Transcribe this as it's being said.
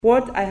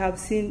What I have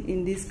seen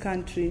in this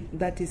country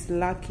that is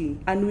lacking,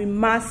 and we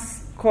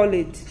must call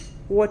it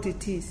what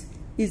it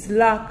is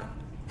lack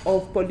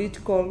of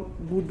political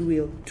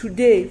goodwill.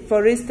 Today,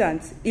 for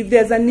instance, if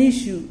there's an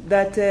issue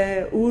that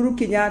Uhuru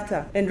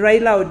Kenyatta and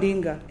Raila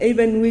Odinga,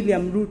 even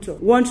William Ruto,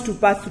 want to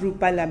pass through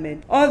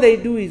parliament, all they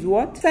do is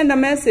what? Send a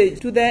message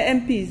to their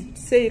MPs,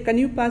 say, can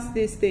you pass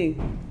this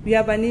thing? We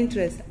have an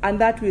interest, and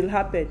that will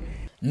happen.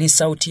 Ni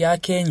sauti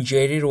yake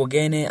Njeri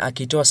Rogene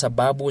akitoa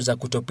sababu za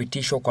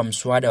kutopitishwa kwa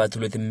mswada wa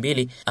thuluthi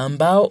mbili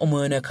ambao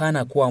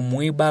umeonekana kuwa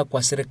mwiba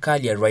kwa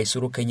serikali ya Rais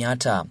Uhuru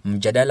Kenyatta.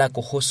 Mjadala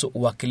kuhusu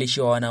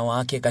uwakilishi wa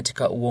wanawake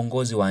katika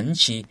uongozi wa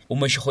nchi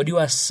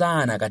umeshuhudiwa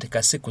sana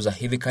katika siku za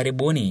hivi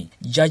karibuni.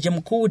 Jaji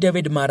mkuu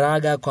David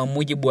Maraga kwa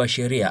mujibu wa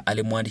sheria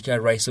alimwandikia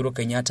Rais Uhuru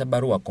Kenyatta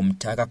barua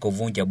kumtaka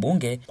kuvunja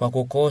bunge kwa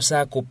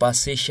kukosa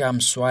kupasisha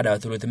mswada wa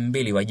thuluthi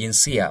mbili wa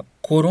jinsia.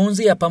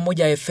 Kurunzi ya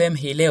Pamoja FM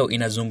hii leo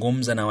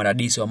inazungumza na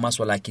wadadisi wa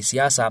masuala ya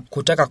kisiasa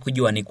kutaka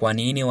kujua ni kwa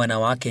nini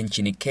wanawake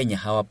nchini Kenya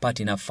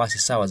hawapati nafasi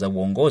sawa za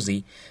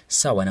uongozi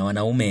sawa na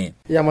wanaume.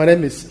 Yeah, my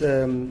name is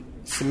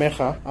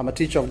Simeha. I'm a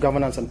teacher of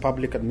governance and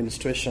public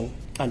administration,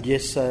 and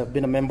yes, I've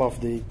been a member of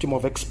the team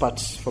of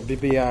experts for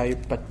BBI,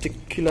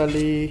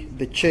 particularly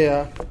the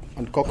chair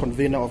and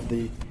co-convener of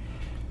the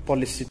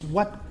policy.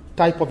 What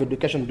type of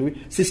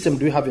education system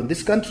do we have in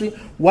this country?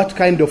 What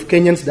kind of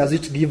Kenyans does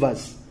it give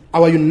us?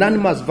 Our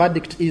unanimous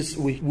verdict is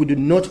we do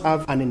not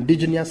have an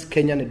indigenous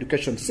Kenyan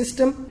education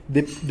system.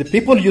 The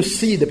people you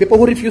see, the people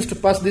who refuse to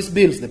pass these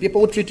bills, the people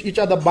who treat each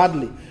other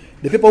badly,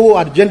 the people who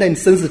are gender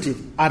insensitive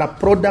are a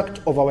product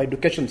of our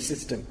education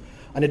system.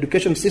 An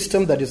education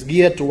system that is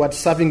geared towards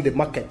serving the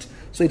market.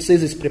 So it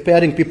says it's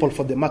preparing people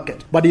for the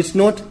market, but it's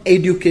not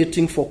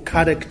educating for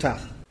character.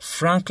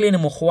 Franklin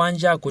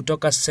Mukhwanja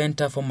kutoka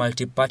Center for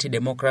Multi-Party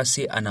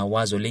Democracy ana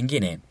wazo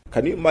lingine.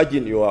 Can you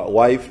imagine your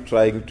wife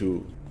trying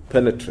to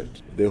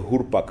penetrate the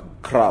Uhuru Park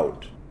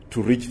crowd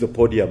to reach the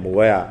podium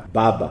where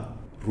Baba,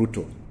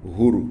 Ruto,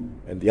 Uhuru,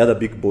 and the other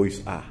big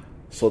boys are,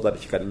 so that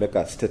she can make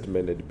a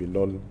statement and be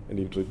known and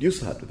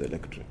introduce her to the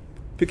electorate?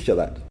 Picture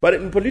that. But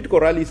in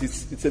political rallies,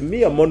 it's a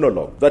mere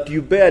monologue that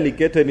you barely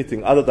get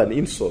anything other than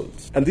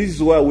insults. And this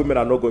is where women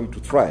are not going to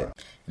try.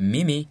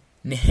 Mimi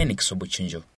ni Henrik Sobuchinjo.